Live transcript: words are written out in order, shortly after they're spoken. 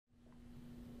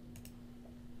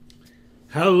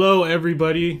Hello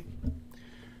everybody,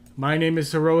 my name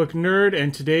is HeroicNerd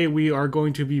and today we are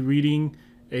going to be reading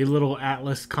a little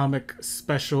Atlas comic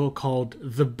special called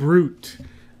The Brute.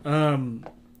 So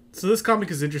this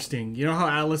comic is interesting. You know how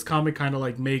Atlas comic kind of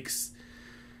like makes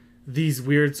these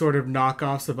weird sort of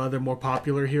knockoffs of other more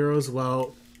popular heroes?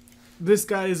 Well, this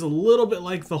guy is a little bit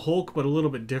like the Hulk but a little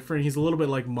bit different. He's a little bit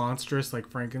like monstrous, like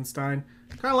Frankenstein.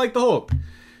 Kind of like the Hulk.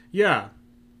 Yeah.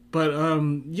 But,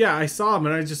 yeah, I saw him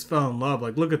and I just fell in love.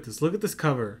 Like, look at this. Look at this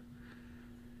cover.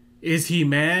 Is he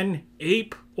man,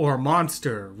 ape, or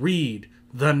monster? Read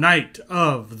The Night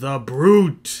of the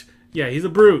Brute. Yeah, he's a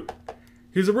brute.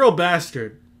 He's a real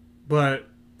bastard. But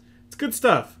it's good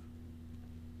stuff.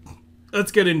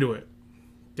 Let's get into it.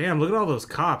 Damn, look at all those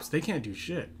cops. They can't do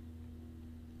shit.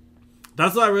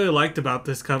 That's what I really liked about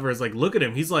this cover is, like, look at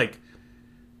him. He's, like,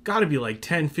 gotta be, like,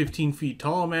 10, 15 feet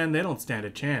tall, man. They don't stand a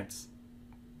chance.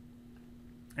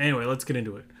 Anyway, let's get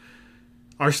into it.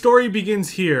 Our story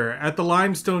begins here at the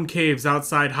limestone caves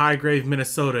outside Highgrave,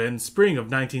 Minnesota in spring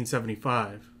of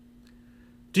 1975.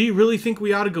 Do you really think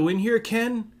we ought to go in here,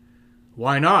 Ken?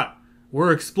 Why not?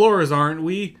 We're explorers, aren't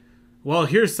we? Well,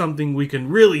 here's something we can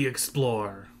really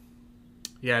explore.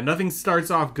 Yeah, nothing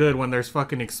starts off good when there's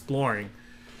fucking exploring.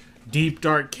 Deep,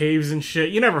 dark caves and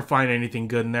shit. You never find anything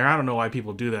good in there. I don't know why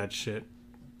people do that shit.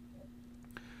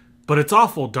 But it's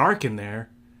awful dark in there.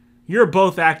 You're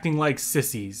both acting like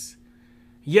sissies.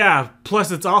 Yeah, plus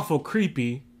it's awful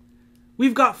creepy.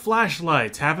 We've got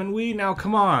flashlights, haven't we? Now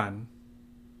come on.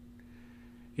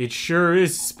 It sure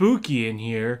is spooky in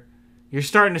here. You're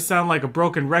starting to sound like a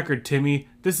broken record, Timmy.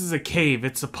 This is a cave.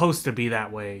 It's supposed to be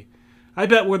that way. I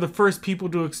bet we're the first people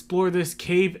to explore this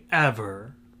cave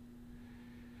ever.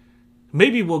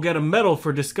 Maybe we'll get a medal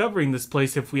for discovering this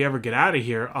place if we ever get out of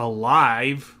here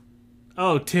alive.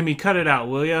 Oh, Timmy, cut it out,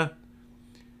 will ya?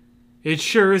 It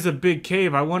sure is a big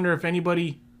cave. I wonder if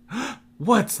anybody...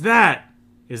 What's that?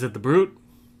 Is it the Brute?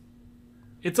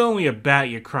 It's only a bat,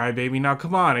 you crybaby. Now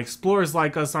come on, explorers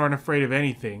like us aren't afraid of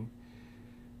anything.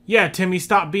 Yeah, Timmy,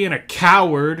 stop being a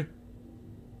coward.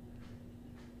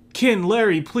 Kin,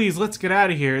 Larry, please, let's get out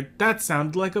of here. That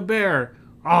sounded like a bear.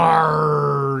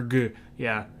 Arrgh.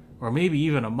 Yeah, or maybe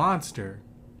even a monster.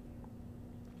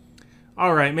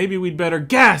 Alright, maybe we'd better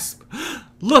gasp.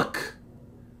 Look!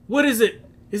 What is it?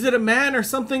 Is it a man or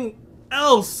something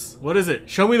else? What is it?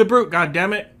 Show me the Brute,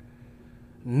 goddammit.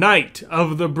 Night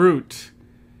of the Brute.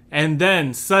 And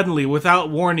then, suddenly, without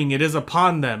warning, it is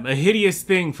upon them. A hideous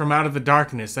thing from out of the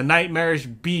darkness. A nightmarish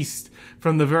beast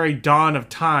from the very dawn of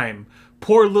time.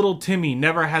 Poor little Timmy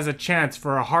never has a chance,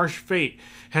 for a harsh fate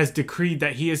has decreed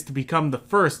that he is to become the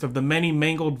first of the many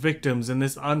mangled victims in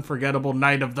this unforgettable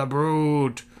Night of the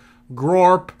Brute.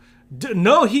 Grorp.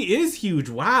 No, he is huge.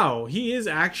 Wow, he is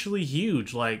actually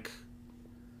huge. Like,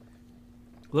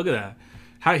 look at that.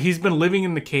 How he's been living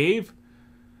in the cave.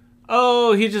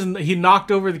 Oh, he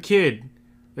knocked over the kid.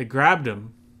 They grabbed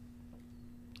him.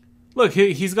 Look,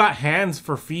 he's got hands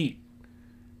for feet,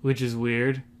 which is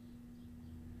weird.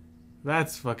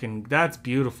 That's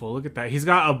beautiful. Look at that. He's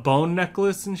got a bone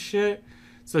necklace and shit.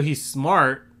 So he's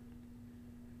smart.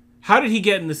 How did he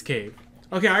get in this cave?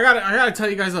 Okay, I gotta tell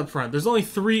you guys up front. There's only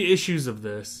 3 issues of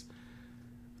this.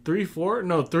 3, 4?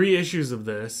 No, 3 issues of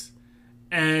this.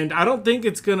 And I don't think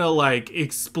it's gonna, like,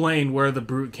 explain where the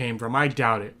Brute came from. I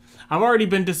doubt it. I've already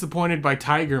been disappointed by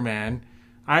Tiger Man.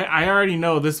 I already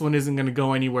know this one isn't gonna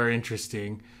go anywhere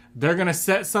interesting. They're gonna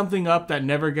set something up that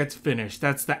never gets finished.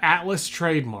 That's the Atlas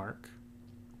trademark.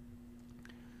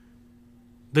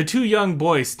 The 2 young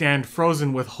boys stand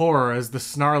frozen with horror as the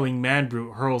snarling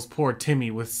man-brute hurls poor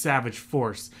Timmy with savage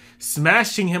force,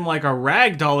 smashing him like a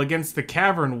rag doll against the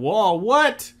cavern wall.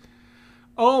 What?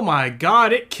 Oh my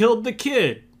god, it killed the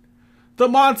kid. The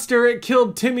monster, it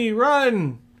killed Timmy.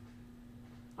 Run!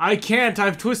 I can't,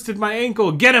 I've twisted my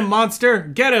ankle. Get him, monster!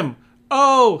 Get him!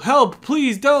 Oh, help,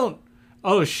 please don't!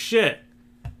 Oh shit.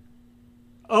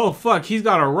 Oh fuck, he's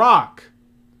got a rock.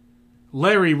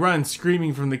 Larry runs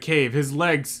screaming from the cave, his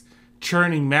legs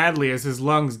churning madly as his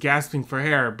lungs gasping for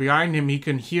air. Behind him he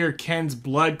can hear Ken's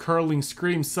blood-curdling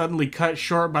scream suddenly cut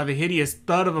short by the hideous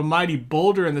thud of a mighty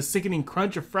boulder and the sickening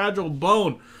crunch of fragile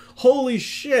bone. Holy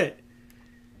shit!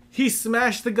 He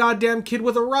smashed the goddamn kid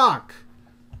with a rock!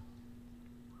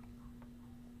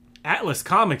 Atlas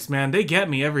Comics, man, they get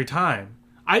me every time.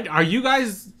 Are you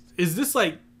guys... Is this,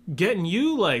 like, getting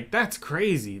you? Like, that's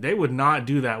crazy. They would not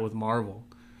do that with Marvel.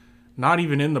 Not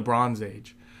even in the Bronze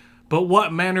Age. But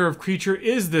what manner of creature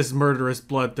is this murderous,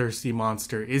 bloodthirsty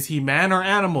monster? Is he man or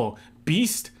animal?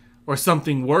 Beast? Or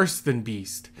something worse than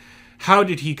beast? How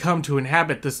did he come to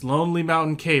inhabit this lonely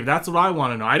mountain cave? That's what I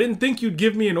want to know. I didn't think you'd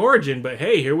give me an origin, but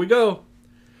hey, here we go.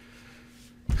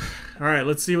 Alright,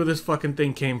 let's see where this fucking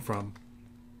thing came from.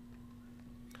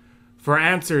 For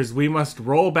answers, we must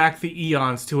roll back the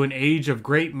eons to an age of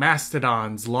great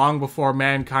mastodons long before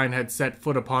mankind had set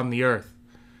foot upon the earth.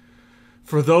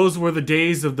 For those were the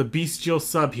days of the bestial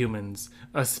subhumans,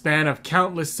 a span of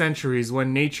countless centuries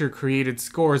when nature created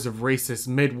scores of races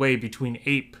midway between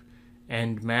ape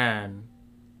and man.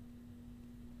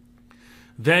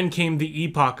 Then came the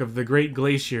epoch of the great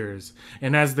glaciers,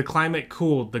 and as the climate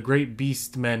cooled, the great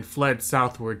beast men fled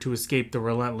southward to escape the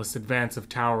relentless advance of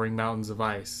towering mountains of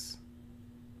ice.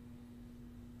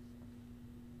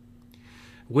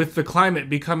 With the climate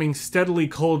becoming steadily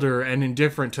colder and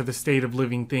indifferent to the state of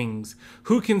living things,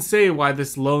 who can say why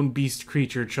this lone beast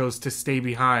creature chose to stay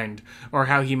behind, or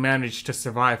how he managed to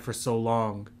survive for so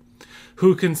long?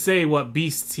 Who can say what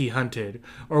beasts he hunted,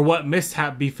 or what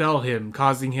mishap befell him,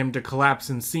 causing him to collapse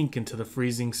and sink into the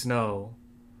freezing snow?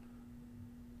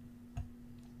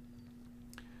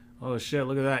 Oh shit,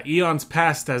 look at that. Eons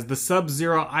passed as the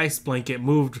sub-zero ice blanket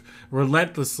moved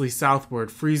relentlessly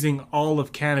southward, freezing all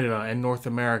of Canada and North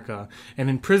America, and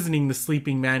imprisoning the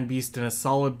sleeping man-beast in a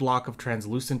solid block of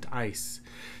translucent ice.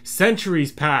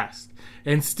 Centuries passed,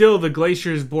 and still the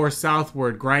glaciers bore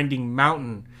southward, grinding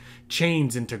mountain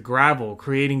chains into gravel,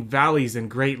 creating valleys and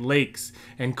great lakes,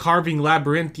 and carving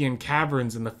labyrinthian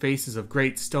caverns in the faces of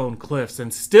great stone cliffs,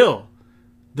 and still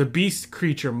the beast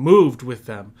creature moved with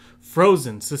them,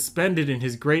 frozen, suspended in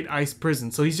his great ice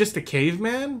prison. So he's just a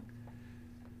caveman?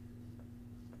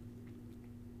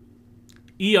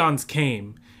 Eons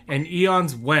came, and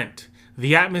eons went.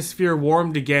 The atmosphere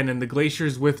warmed again, and the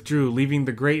glaciers withdrew, leaving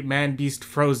the great man-beast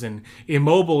frozen,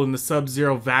 immobile in the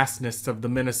sub-zero vastness of the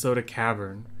Minnesota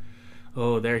cavern.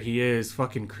 Oh, there he is.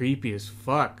 Fucking creepy as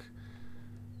fuck.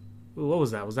 Ooh, what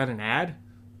was that? Was that an ad?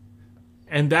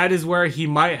 And that is where he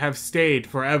might have stayed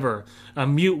forever, a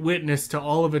mute witness to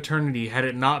all of eternity had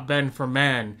it not been for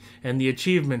man and the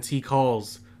achievements he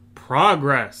calls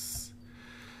progress.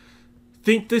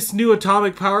 Think this new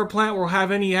atomic power plant will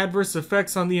have any adverse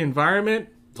effects on the environment?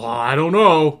 Oh, I don't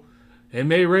know. It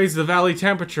may raise the valley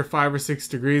temperature 5 or 6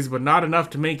 degrees, but not enough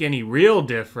to make any real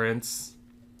difference.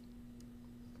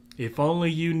 If only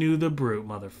you knew the brute,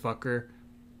 motherfucker.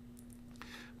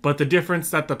 But the difference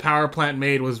that the power plant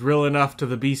made was real enough to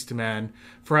the beast man,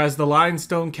 for as the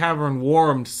limestone cavern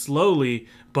warmed slowly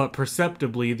but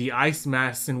perceptibly, the ice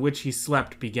mass in which he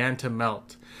slept began to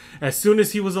melt. As soon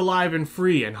as he was alive and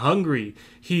free and hungry,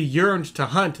 he yearned to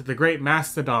hunt the great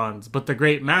mastodons, but the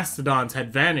great mastodons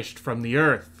had vanished from the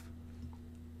earth.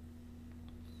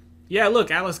 Yeah,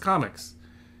 look, Atlas Comics.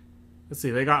 Let's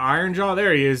see, they got Ironjaw.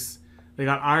 There he is. They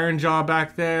got Ironjaw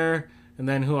back there. And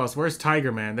then who else? Where's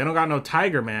Tiger Man? They don't got no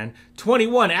Tiger Man.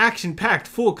 21 action-packed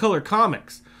full-color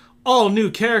comics. All new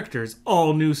characters,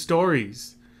 all new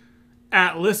stories.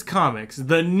 Atlas Comics,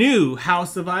 the new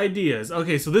house of ideas.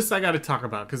 Okay, so this I gotta talk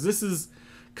about, because this is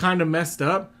kind of messed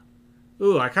up.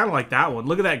 Ooh, I kind of like that one.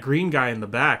 Look at that green guy in the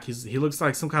back. He looks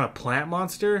like some kind of plant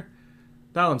monster.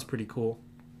 That one's pretty cool.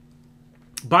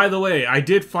 By the way, I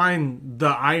did find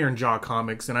the Ironjaw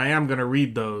comics, and I am going to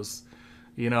read those.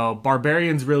 You know,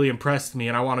 Barbarians really impressed me,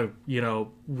 and I want to, you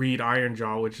know, read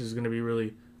Ironjaw, which is going to be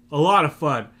really a lot of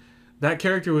fun. That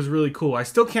character was really cool. I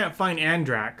still can't find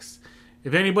Andrax.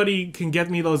 If anybody can get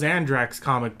me those Andrax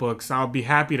comic books, I'll be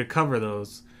happy to cover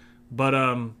those.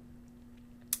 But,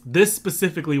 this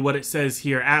specifically, what it says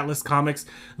here, Atlas Comics,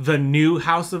 the new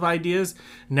house of ideas.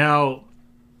 Now,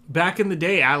 back in the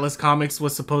day, Atlas Comics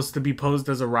was supposed to be posed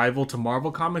as a rival to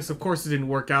Marvel Comics. Of course, it didn't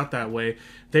work out that way.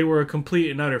 They were a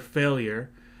complete and utter failure.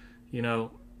 You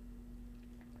know,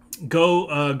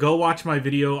 go watch my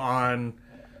video on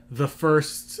the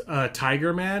first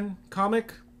Tiger Man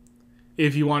comic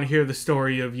if you want to hear the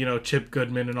story of, you know, Chip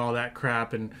Goodman and all that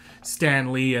crap and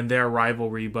Stan Lee and their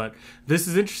rivalry. But this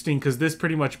is interesting because this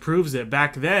pretty much proves it.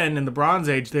 Back then, in the Bronze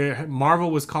Age,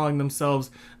 Marvel was calling themselves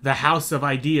the House of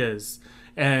Ideas.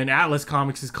 And Atlas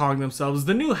Comics is calling themselves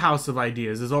the new House of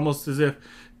Ideas. It's almost as if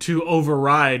to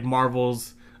override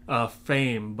Marvel's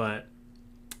fame. But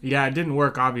yeah, it didn't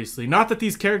work, obviously. Not that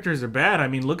these characters are bad. I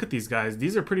mean, look at these guys.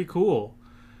 These are pretty cool.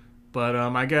 But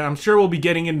I'm sure we'll be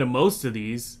getting into most of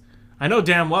these. I know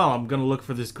damn well I'm going to look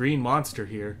for this green monster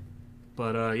here.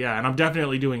 But yeah, and I'm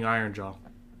definitely doing Ironjaw.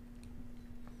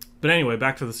 But anyway,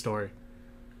 back to the story.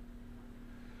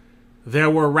 There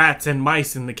were rats and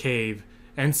mice in the cave.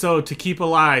 And so, to keep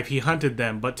alive, he hunted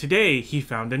them, but today he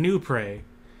found a new prey.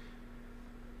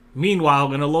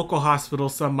 Meanwhile, in a local hospital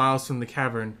some miles from the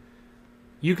cavern,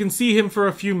 you can see him for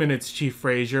a few minutes, Chief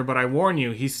Frazier, but I warn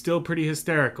you, he's still pretty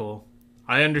hysterical.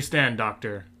 I understand,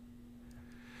 Doctor.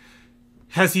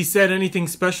 Has he said anything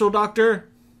special, Doctor?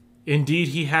 Indeed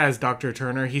he has, Dr.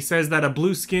 Turner. He says that a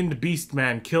blue-skinned beast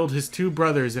man killed his 2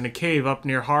 brothers in a cave up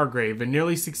near Hargrave and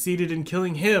nearly succeeded in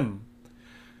killing him.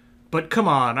 But come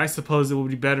on, I suppose it would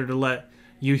be better to let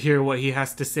you hear what he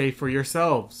has to say for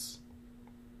yourselves.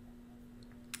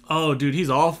 Oh, dude, he's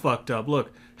all fucked up.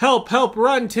 Look. Help, help,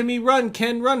 run, Timmy, run,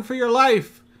 Ken, run for your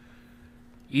life.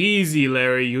 Easy,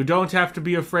 Larry. You don't have to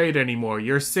be afraid anymore.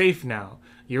 You're safe now.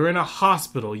 You're in a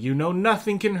hospital. You know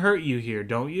nothing can hurt you here,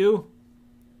 don't you?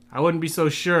 I wouldn't be so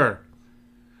sure.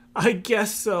 I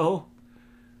guess so.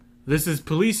 This is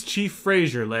Police Chief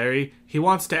Fraser, Larry. He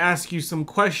wants to ask you some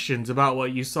questions about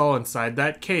what you saw inside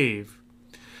that cave.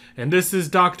 And this is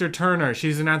Dr. Turner.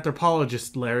 She's an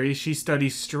anthropologist, Larry. She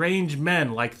studies strange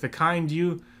men like the kind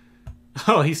you...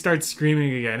 Oh, he starts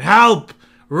screaming again. Help!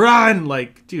 Run!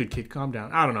 Like, dude, kid, calm down.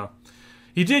 I don't know.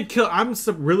 He did kill... I'm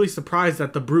really surprised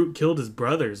that the brute killed his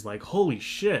brothers. Like, holy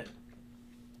shit.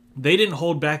 They didn't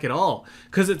hold back at all.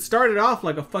 Because it started off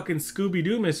like a fucking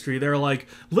Scooby-Doo mystery. They were like,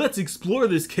 let's explore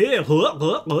this cave.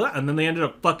 And then they ended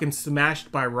up fucking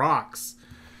smashed by rocks.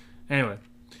 Anyway.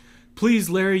 Please,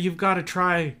 Larry, you've got to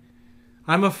try.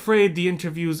 I'm afraid the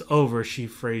interview's over,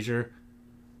 Chief Fraser.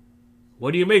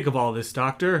 What do you make of all this,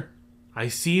 Doctor? I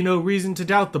see no reason to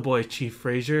doubt the boy, Chief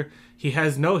Fraser. He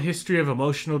has no history of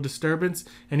emotional disturbance,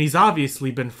 and he's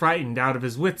obviously been frightened out of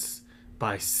his wits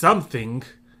by something.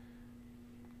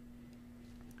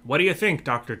 What do you think,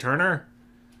 Dr. Turner?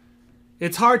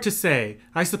 It's hard to say.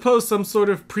 I suppose some sort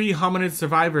of pre-hominid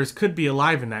survivors could be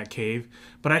alive in that cave,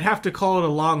 but I'd have to call it a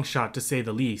long shot to say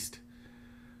the least.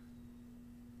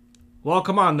 Well,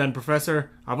 come on then,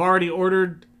 Professor. I've already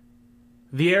ordered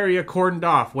the area cordoned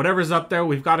off. Whatever's up there,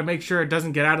 we've got to make sure it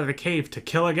doesn't get out of the cave to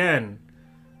kill again.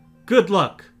 Good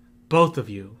luck, both of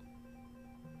you.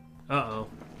 Uh-oh.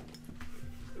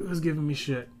 Who's giving me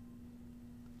shit?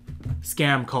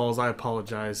 Scam calls, I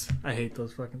apologize. I hate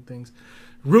those fucking things.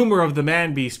 Rumor of the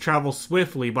man-beast travels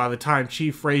swiftly. By the time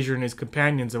Chief Fraser and his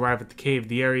companions arrive at the cave,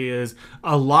 the area is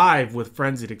alive with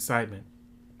frenzied excitement.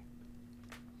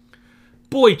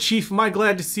 Boy, Chief, am I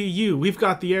glad to see you. We've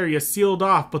got the area sealed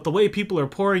off, but the way people are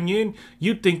pouring in,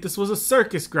 you'd think this was a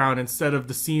circus ground instead of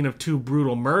the scene of 2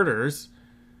 brutal murders.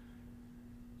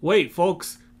 Wait,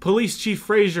 folks. Police Chief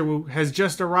Fraser has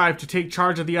just arrived to take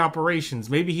charge of the operations.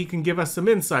 Maybe he can give us some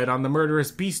insight on the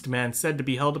murderous beast man said to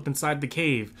be held up inside the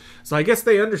cave. So I guess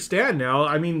they understand now.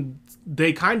 I mean,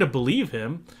 they kind of believe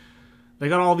him. They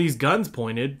got all these guns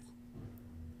pointed.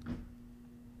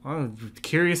 I'm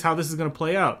curious how this is going to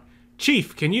play out.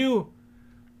 Chief, can you...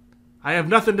 I have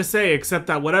nothing to say except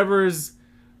that whatever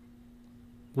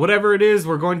it is,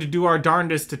 we're going to do our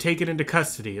darndest to take it into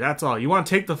custody. That's all. You want to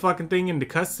take the fucking thing into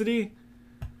custody?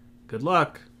 Good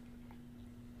luck.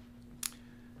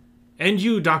 And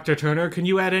you, Dr. Turner, can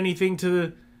you add anything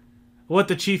to what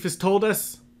the chief has told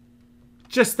us?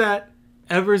 Just that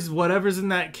whatever's in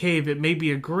that cave, it may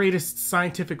be a greatest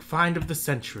scientific find of the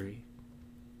century.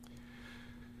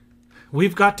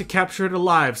 We've got to capture it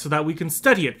alive so that we can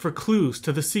study it for clues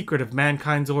to the secret of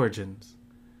mankind's origins.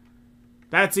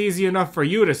 That's easy enough for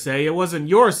you to say. It wasn't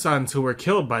your sons who were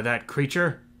killed by that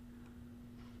creature.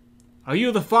 Are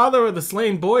you the father of the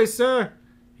slain boy, sir?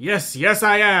 Yes, yes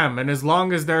I am, and as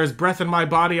long as there is breath in my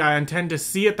body, I intend to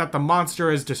see it that the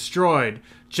monster is destroyed,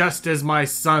 just as my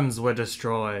sons were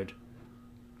destroyed.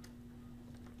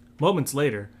 Moments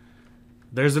later,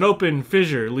 there's an open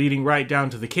fissure leading right down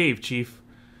to the cave, Chief.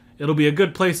 It'll be a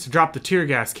good place to drop the tear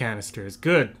gas canisters.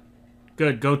 Good.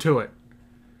 Good, go to it.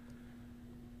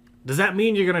 Does that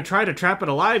mean you're going to try to trap it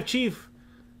alive, Chief?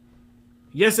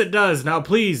 Yes, it does. Now,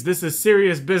 please, this is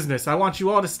serious business. I want you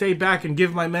all to stay back and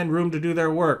give my men room to do their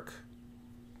work.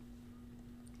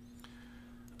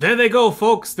 There they go,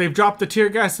 folks. They've dropped the tear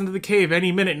gas into the cave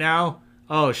any minute now.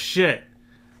 Oh, shit.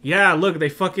 Yeah, look, they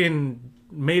fucking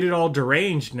made it all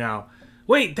deranged now.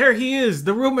 Wait, there he is.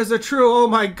 The rumors are true. Oh,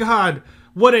 my God.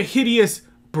 What a hideous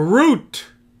brute.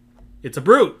 It's a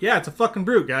brute. Yeah, it's a fucking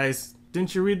brute, guys.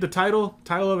 Didn't you read the title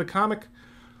of the comic?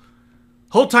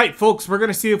 Hold tight, folks. We're going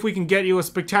to see if we can get you a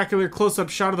spectacular close-up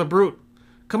shot of the brute.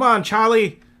 Come on,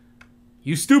 Charlie.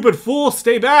 You stupid fool.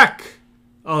 Stay back.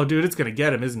 Oh, dude, it's going to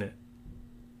get him, isn't it?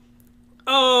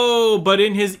 Oh, but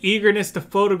in his eagerness to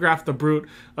photograph the brute,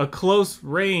 a close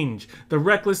range, the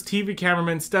reckless TV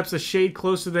cameraman steps a shade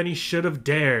closer than he should have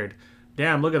dared.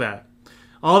 Damn, look at that.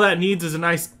 All that needs is a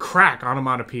nice crack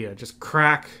onomatopoeia. Just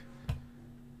crack.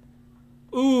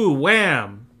 Ooh,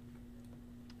 wham.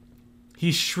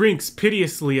 He shrinks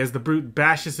piteously as the brute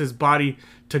bashes his body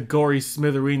to gory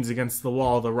smithereens against the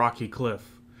wall of the rocky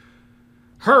cliff.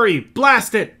 Hurry!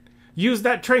 Blast it! Use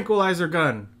that tranquilizer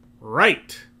gun.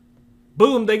 Right.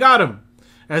 Boom, they got him.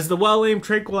 As the well-aimed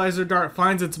tranquilizer dart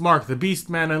finds its mark, the beast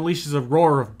man unleashes a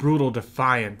roar of brutal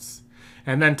defiance,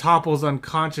 and then topples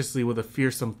unconsciously with a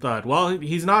fearsome thud. Well,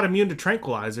 he's not immune to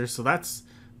tranquilizers, so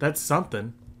that's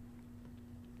something.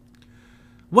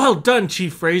 Well done,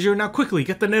 Chief Frazier. Now quickly,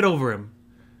 get the net over him.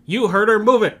 You heard her,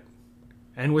 move it!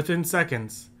 And within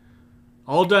seconds.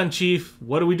 All done, Chief.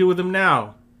 What do we do with him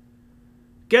now?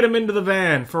 Get him into the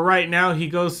van. For right now, he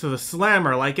goes to the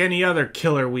slammer like any other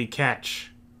killer we catch.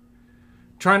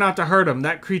 Try not to hurt him.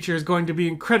 That creature is going to be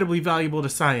incredibly valuable to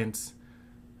science.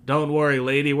 Don't worry,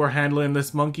 lady. We're handling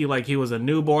this monkey like he was a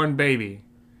newborn baby.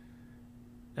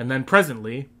 And then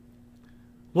presently...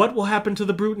 What will happen to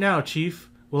the brute now, Chief?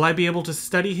 Will I be able to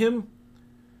study him?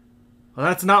 Well,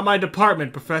 that's not my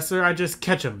department, Professor. I just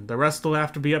catch him. The rest will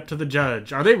have to be up to the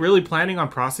judge. Are they really planning on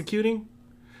prosecuting?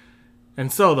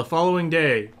 And so, the following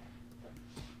day...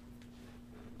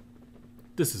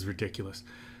 This is ridiculous.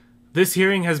 This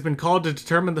hearing has been called to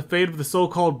determine the fate of the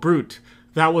so-called brute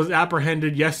that was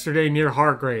apprehended yesterday near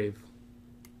Hargrave.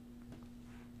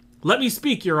 Let me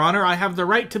speak, Your Honor. I have the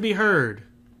right to be heard.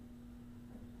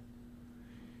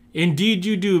 Indeed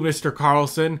you do, Mr.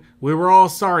 Carlson. We were all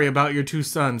sorry about your two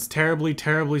sons. Terribly,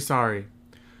 terribly sorry.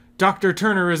 Dr.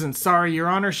 Turner isn't sorry, Your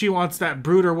Honor. She wants that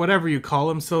brute or whatever you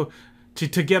call him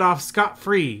to get off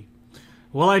scot-free.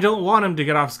 Well, I don't want him to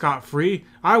get off scot-free.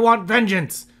 I want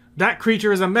vengeance. That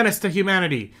creature is a menace to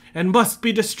humanity and must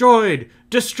be destroyed.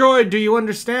 Destroyed, do you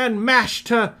understand? Mashed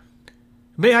to...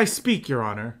 May I speak, Your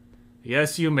Honor?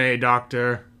 Yes, you may,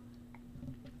 Doctor.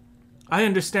 I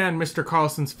understand Mr.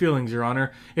 Carlson's feelings, Your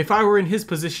Honor. If I were in his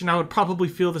position, I would probably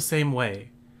feel the same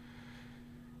way.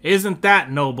 Isn't that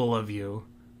noble of you?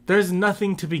 There's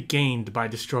nothing to be gained by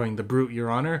destroying the brute, Your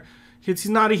Honor. He's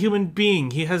not a human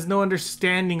being. He has no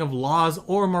understanding of laws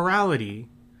or morality.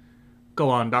 Go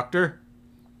on, Doctor.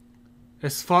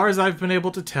 As far as I've been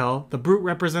able to tell, the brute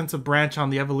represents a branch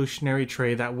on the evolutionary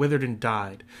tree that withered and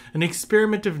died. An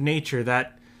experiment of nature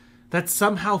that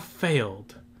somehow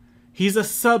failed. He's a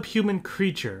subhuman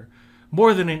creature,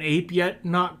 more than an ape, yet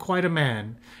not quite a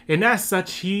man. And as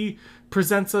such, he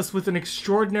presents us with an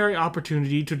extraordinary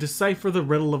opportunity to decipher the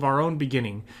riddle of our own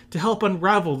beginning, to help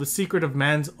unravel the secret of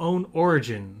man's own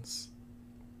origins.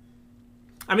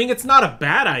 I mean, it's not a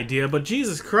bad idea, but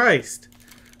Jesus Christ.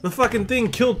 The fucking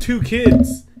thing killed 2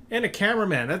 kids and a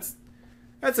cameraman.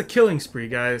 That's a killing spree,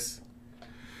 guys.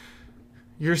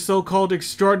 Your so-called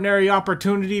extraordinary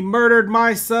opportunity murdered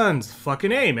my sons.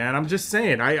 Fucking A, man. I'm just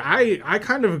saying. I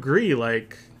kind of agree.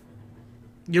 Like,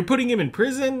 you're putting him in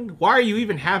prison? Why are you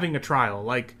even having a trial?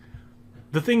 Like,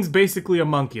 the thing's basically a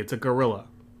monkey. It's a gorilla.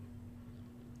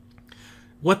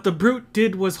 What the brute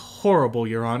did was horrible,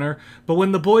 Your Honor, but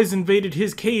when the boys invaded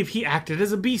his cave, he acted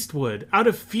as a beast would, out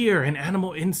of fear and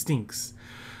animal instincts.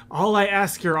 All I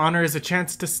ask, Your Honor, is a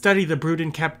chance to study the brute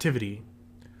in captivity.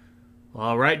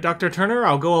 All right, Dr. Turner,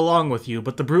 I'll go along with you,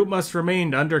 but the brute must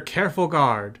remain under careful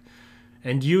guard.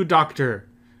 And you, Doctor,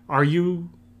 are to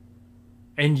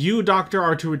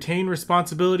retain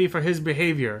responsibility for his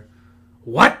behavior.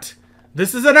 What?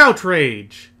 This is an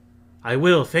outrage! I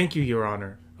will, thank you, Your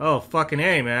Honor. Oh, fucking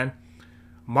A, man.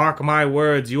 Mark my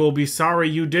words, you will be sorry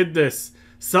you did this.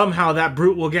 Somehow that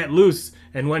brute will get loose,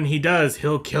 and when he does,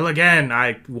 he'll kill again.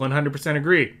 I 100%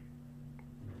 agree.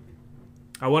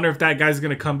 I wonder if that guy's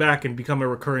going to come back and become a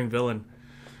recurring villain.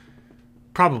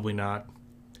 Probably not.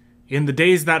 In the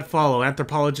days that follow,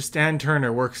 anthropologist Ann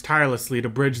Turner works tirelessly to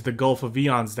bridge the gulf of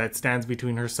eons that stands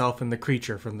between herself and the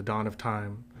creature from the dawn of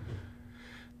time.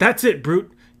 That's it,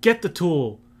 brute. Get the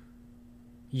tool.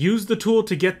 Use the tool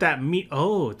to get that meat.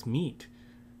 Oh, it's meat.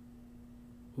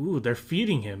 Ooh, they're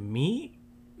feeding him meat?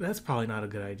 That's probably not a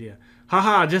good idea.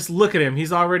 Haha, just look at him.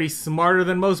 He's already smarter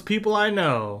than most people I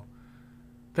know.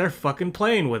 They're fucking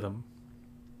playing with him.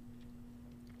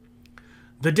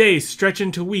 The days stretch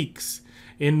into weeks,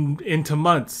 into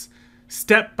months.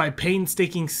 Step by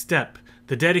painstaking step,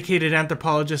 the dedicated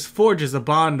anthropologist forges a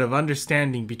bond of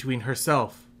understanding between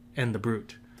herself and the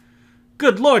brute.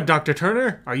 Good Lord, Dr.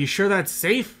 Turner, are you sure that's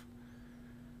safe?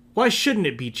 Why shouldn't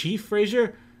it be, Chief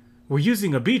Frazier? We're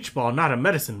using a beach ball, not a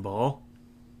medicine ball.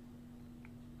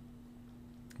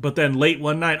 But then late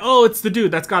one night, oh, it's the dude,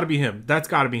 that's gotta be him. That's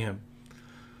gotta be him.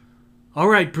 All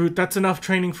right, brute, that's enough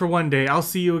training for one day. I'll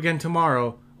see you again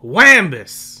tomorrow.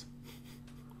 Wambus!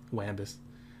 Wambus.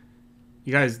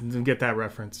 You guys didn't get that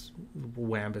reference.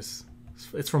 Wambus.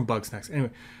 It's from Bugsnax. Anyway.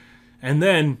 And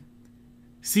then,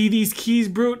 see these keys,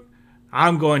 brute?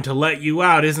 I'm going to let you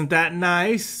out. Isn't that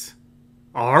nice?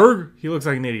 Arg? He looks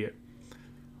like an idiot.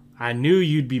 I knew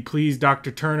you'd be pleased.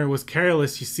 Dr. Turner was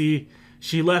careless, you see.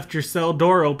 She left your cell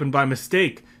door open by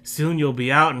mistake. Soon you'll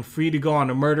be out and free to go on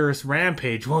a murderous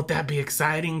rampage. Won't that be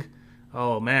exciting?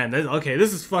 Oh man, okay,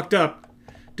 this is fucked up.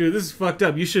 Dude, this is fucked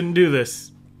up. You shouldn't do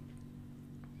this.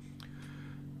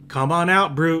 Come on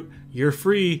out, Brute. You're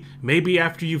free. Maybe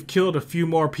after you've killed a few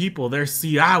more people, they'll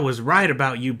see I was right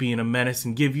about you being a menace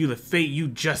and give you the fate you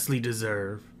justly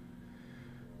deserve.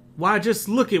 Why, just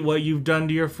look at what you've done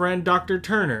to your friend, Dr.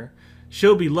 Turner.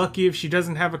 She'll be lucky if she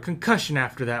doesn't have a concussion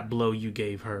after that blow you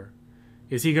gave her.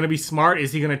 Is he going to be smart?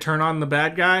 Is he going to turn on the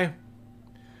bad guy?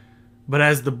 But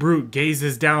as the Brute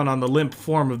gazes down on the limp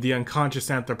form of the unconscious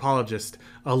anthropologist,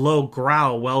 a low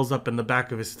growl wells up in the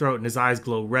back of his throat and his eyes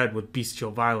glow red with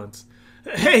bestial violence.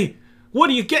 Hey, what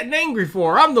are you getting angry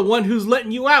for? I'm the one who's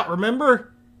letting you out,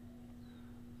 remember?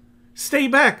 Stay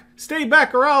back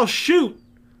or I'll shoot.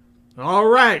 All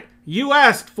right, you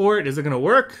asked for it. Is it going to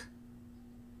work?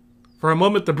 For a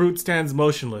moment, the Brute stands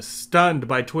motionless, stunned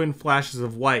by twin flashes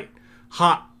of white,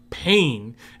 hot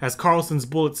pain as Carlson's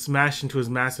bullet smashed into his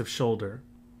massive shoulder.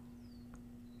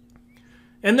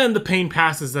 And then the pain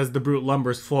passes as the Brute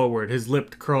lumbers forward, his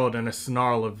lip curled in a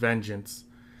snarl of vengeance.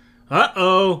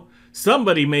 Uh-oh!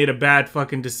 Somebody made a bad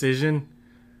fucking decision.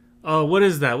 Oh, what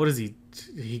is that? What is he?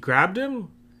 He grabbed him?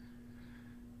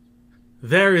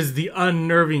 There is the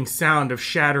unnerving sound of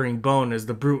shattering bone as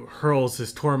the Brute hurls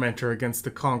his tormentor against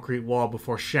the concrete wall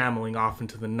before shambling off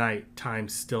into the night-time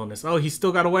stillness. Oh, he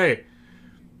still got away.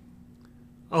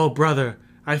 Oh, brother,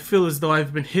 I feel as though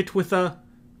I've been hit with a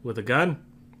gun.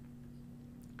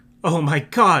 Oh my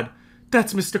god,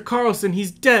 that's Mr. Carlson,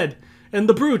 he's dead. And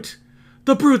the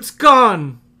Brute's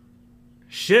gone.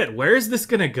 Shit, where is this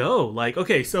gonna go? Like,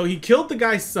 okay, so he killed the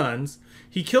guy's sons,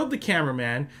 he killed the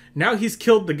cameraman, now he's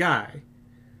killed the guy.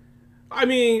 I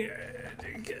mean,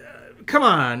 come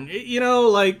on, you know,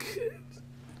 like,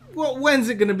 well, when's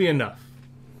it gonna be enough?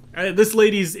 This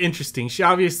lady's interesting. She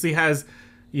obviously has,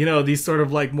 you know, these sort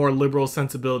of like more liberal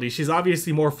sensibilities. She's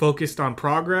obviously more focused on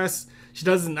progress. She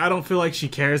doesn't, I don't feel like she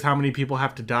cares how many people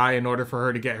have to die in order for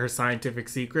her to get her scientific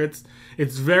secrets.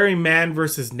 It's very man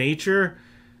versus nature.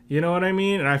 You know what I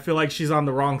mean? And I feel like she's on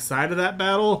the wrong side of that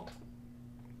battle.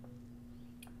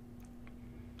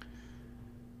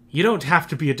 You don't have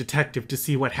to be a detective to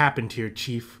see what happened here,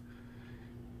 Chief.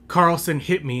 Carlson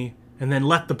hit me and then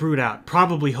let the Brute out,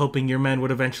 probably hoping your men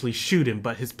would eventually shoot him,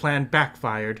 but his plan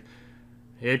backfired.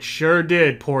 It sure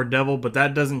did, poor devil, but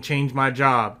that doesn't change my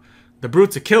job. The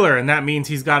Brute's a killer, and that means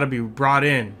he's got to be brought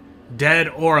in, dead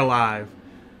or alive.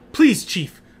 Please,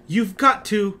 Chief, you've got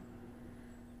to...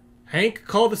 Hank,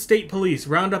 call the state police.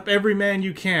 Round up every man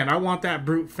you can. I want that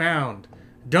Brute found.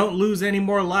 Don't lose any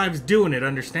more lives doing it,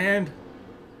 understand?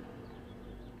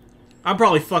 I'm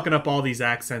probably fucking up all these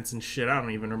accents and shit. I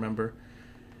don't even remember.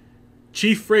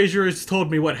 Chief Frazier has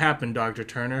told me what happened, Dr.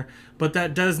 Turner, but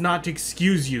that does not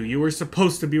excuse you. You were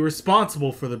supposed to be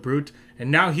responsible for the Brute,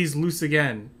 and now he's loose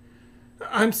again.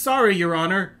 I'm sorry, Your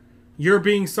Honor. Your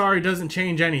being sorry doesn't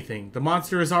change anything. The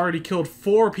monster has already killed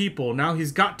 4 people. Now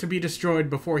he's got to be destroyed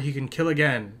before he can kill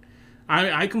again.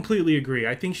 I completely agree.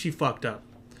 I think she fucked up.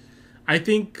 I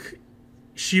think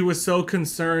she was so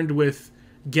concerned with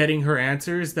getting her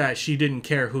answers that she didn't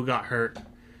care who got hurt.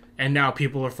 And now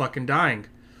people are fucking dying.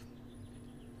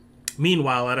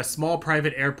 Meanwhile, at a small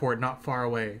private airport not far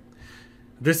away.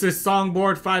 This is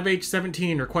Songbird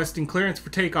 5H17 requesting clearance for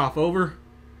takeoff, over.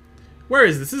 Where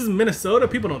is this? This is Minnesota?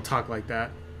 People don't talk like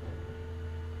that.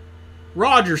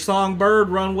 Roger, Songbird.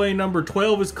 Runway number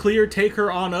 12 is clear. Take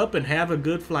her on up and have a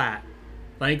good flight.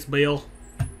 Thanks, Bill.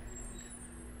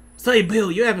 Say, Bill,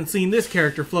 you haven't seen this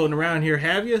character floating around here,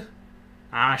 have you?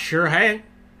 I sure haven't.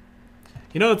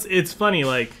 You know, it's funny,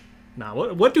 like... Nah,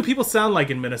 what do people sound like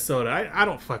in Minnesota? I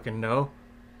don't fucking know.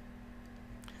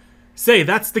 Say,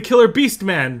 that's the killer beast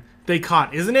man they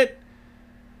caught, isn't it?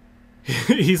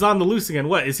 He's on the loose again.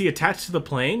 What, is he attached to the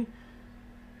plane?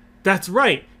 That's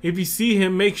right. If you see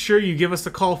him, make sure you give us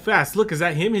a call fast. Look, is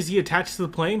that him? Is he attached to the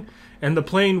plane? And the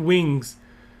plane wings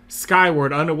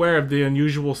skyward, unaware of the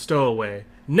unusual stowaway.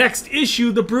 Next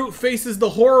issue, the Brute faces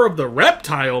the horror of the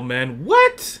reptile men.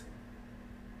 What?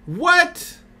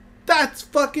 What? That's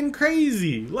fucking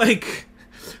crazy. Like,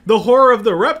 the horror of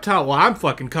the reptile. Well, I'm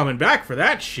fucking coming back for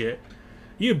that shit.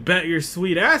 You bet your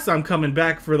sweet ass I'm coming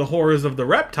back for the horrors of the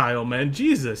reptile, man.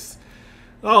 Jesus.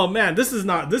 Oh, man, this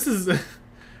is...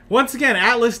 Once again,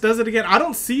 Atlas does it again. I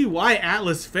don't see why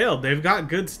Atlas failed. They've got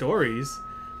good stories.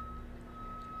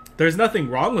 there's nothing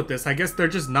wrong with this. I guess they're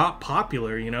just not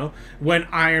popular, you know? When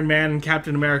Iron Man and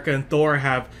Captain America and Thor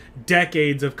have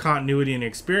decades of continuity and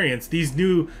experience, these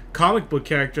new comic book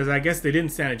characters, I guess they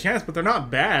didn't stand a chance, but they're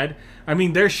not bad. I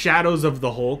mean, they're shadows of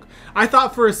the Hulk. I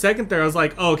thought for a second there, I was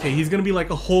like, oh, okay, he's going to be like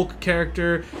a Hulk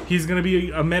character. He's going to be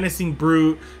a menacing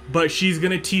brute, but she's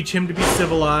going to teach him to be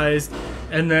civilized.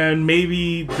 And then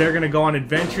maybe they're going to go on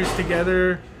adventures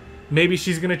together. Maybe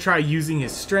she's going to try using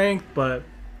his strength, but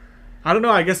I don't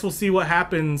know. I guess we'll see what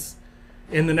happens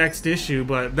in the next issue.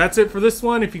 But that's it for this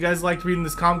one. If you guys liked reading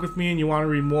this comic with me and you want to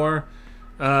read more,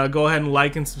 go ahead and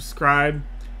like and subscribe.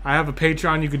 I have a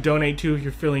Patreon you could donate to if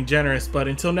you're feeling generous. But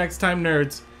until next time,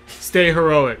 nerds, stay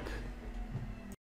heroic.